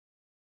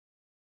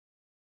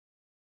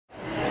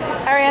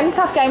Ariane,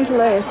 tough game to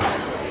lose.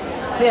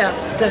 Yeah,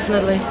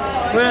 definitely.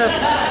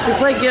 We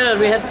played good.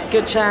 We had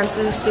good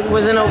chances. It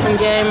was an open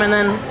game, and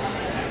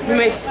then we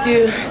made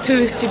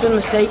two stupid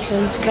mistakes,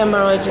 and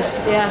Canberra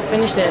just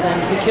finished it,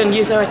 and we couldn't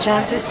use our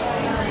chances.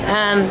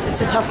 And it's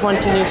a tough one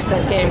to lose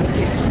that game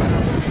because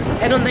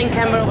I don't think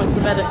Canberra was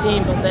the better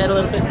team, but they had a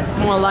little bit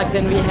more luck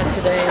than we had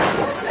today. And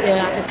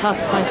it's hard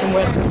to find some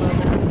words about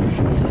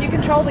that. You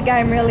controlled the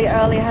game really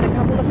early, had a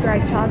couple of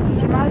great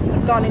chances. You must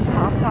have gone into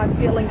halftime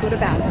feeling good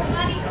about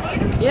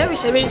it. Yeah, we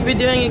said we're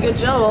doing a good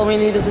job. All we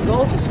need is a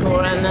goal to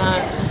score, and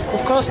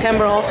of course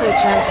Canberra also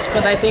had chances,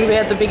 but I think we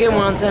had the bigger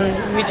ones,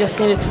 and we just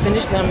needed to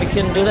finish them. We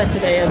couldn't do that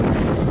today, and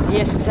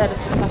yes, I said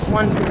it's a tough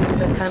one to lose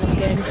that kind of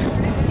game.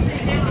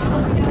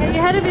 You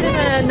had a bit of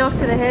a knock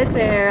to the head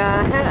there.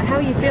 How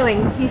are you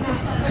feeling?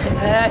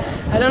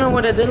 I don't know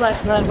what I did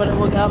last night, but I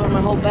woke up and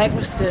my whole back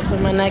was stiff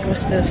and my neck was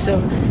stiff, so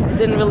it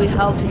didn't really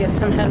help to get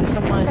some headaches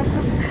on my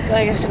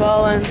back as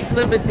well, and a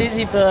little bit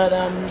dizzy, but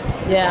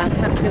yeah,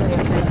 I'm feeling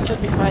okay. It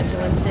should be fine till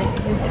Wednesday.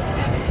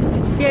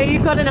 Yeah,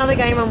 you've got another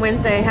game on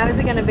Wednesday. How is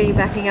it going to be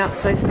backing up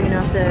so soon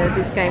after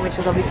this game, which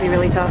was obviously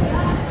really tough?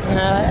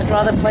 I'd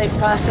rather play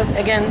faster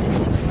again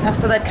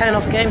after that kind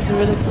of game to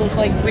really prove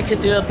like we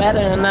could do it better,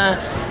 and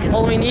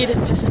all we need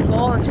is just a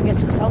goal and to get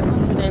some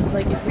self-confidence.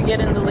 Like if we get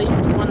in the lead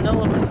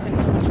 1-0, it would have been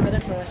so much better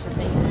for us, I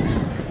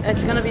think.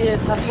 It's going to be a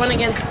tough one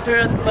against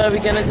Perth, but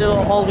we're going to do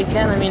all we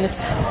can. I mean,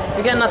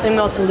 we got nothing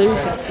more to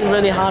lose. It's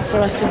really hard for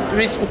us to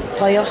reach the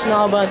playoffs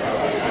now, but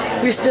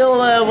we're still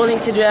willing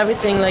to do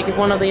everything. Like if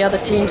one of the other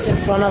teams in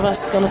front of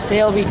us is going to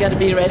fail, we got to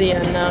be ready,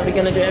 and we're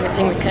going to do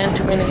everything we can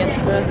to win against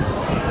Perth.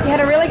 You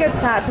had a really good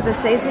start to the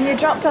season. You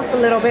dropped off a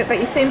little bit, but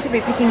you seem to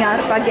be picking out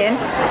again.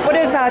 What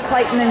have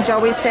Clayton and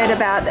Joey said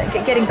about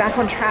getting back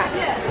on track?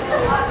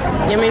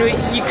 I mean,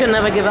 you could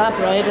never give up,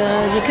 right?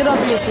 You could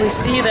obviously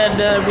see that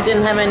we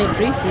didn't have any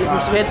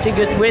preseasons. We had 2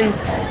 good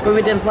wins, but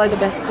we didn't play the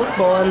best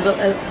football. And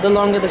the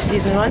longer the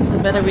season runs, the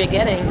better we're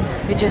getting.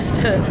 We're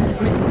just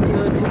missing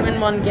to win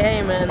 1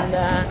 game, and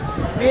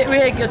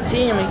we're a good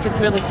team. You could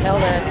really tell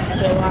that.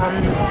 So.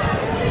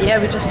 Yeah,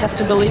 we just have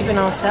to believe in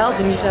ourselves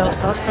and use our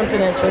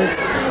self-confidence. But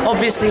it's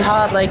obviously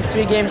hard, like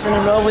 3 games in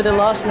a row with the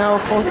loss, now a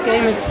 4th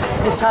game.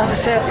 It's hard to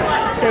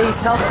stay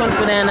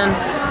self-confident,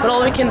 but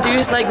all we can do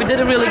is like we did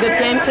a really good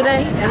game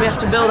today, and we have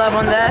to build up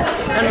on that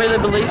and really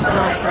believe in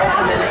ourselves.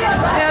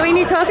 Yeah, I mean,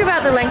 you talk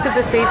about the length of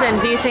the season.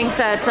 Do you think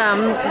that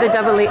the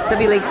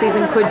W League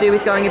season could do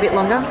with going a bit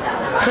longer?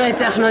 Yeah, it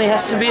definitely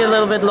has to be a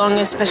little bit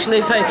longer, especially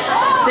if I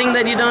think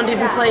that you don't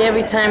even play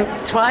every time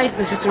twice.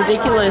 This is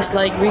ridiculous.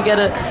 Like we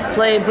gotta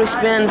play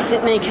Brisbane,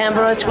 Sydney,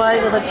 Canberra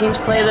twice. Other teams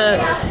play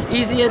the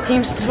easier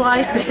teams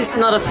twice. This is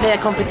not a fair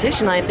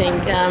competition, I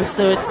think.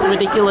 So it's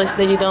ridiculous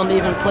that you don't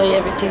even play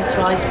every team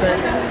twice. But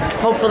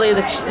hopefully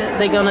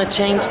they're gonna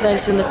change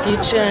this in the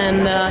future.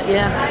 And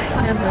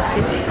let's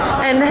see.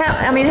 And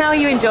how are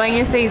you enjoying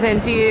your season?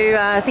 Do you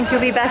think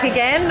you'll be back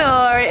again,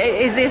 or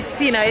is this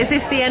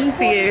the end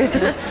for you?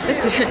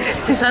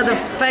 Besides the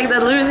fact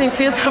that losing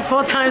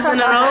 4 times in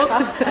a row,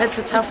 it's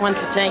a tough one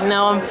to take.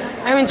 Now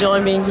I'm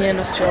enjoying being here in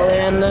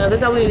Australia, and the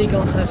W League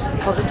also has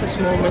positive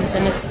moments,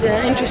 and it's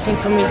interesting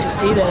for me to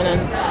see that.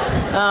 And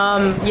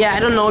I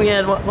don't know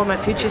yet what my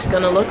future is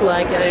going to look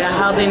like. I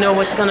hardly know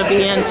what's going to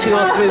be in 2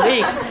 or 3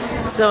 weeks,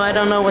 so I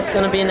don't know what's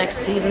going to be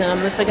next season.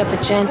 If I get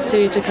the chance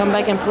to come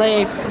back and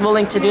play,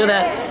 willing to do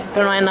that.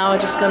 But right now, I'm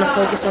just going to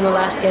focus on the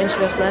last games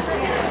we have left.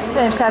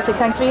 Fantastic.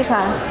 Thanks for your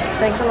time.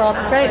 Thanks a lot.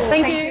 Great.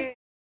 Thank you.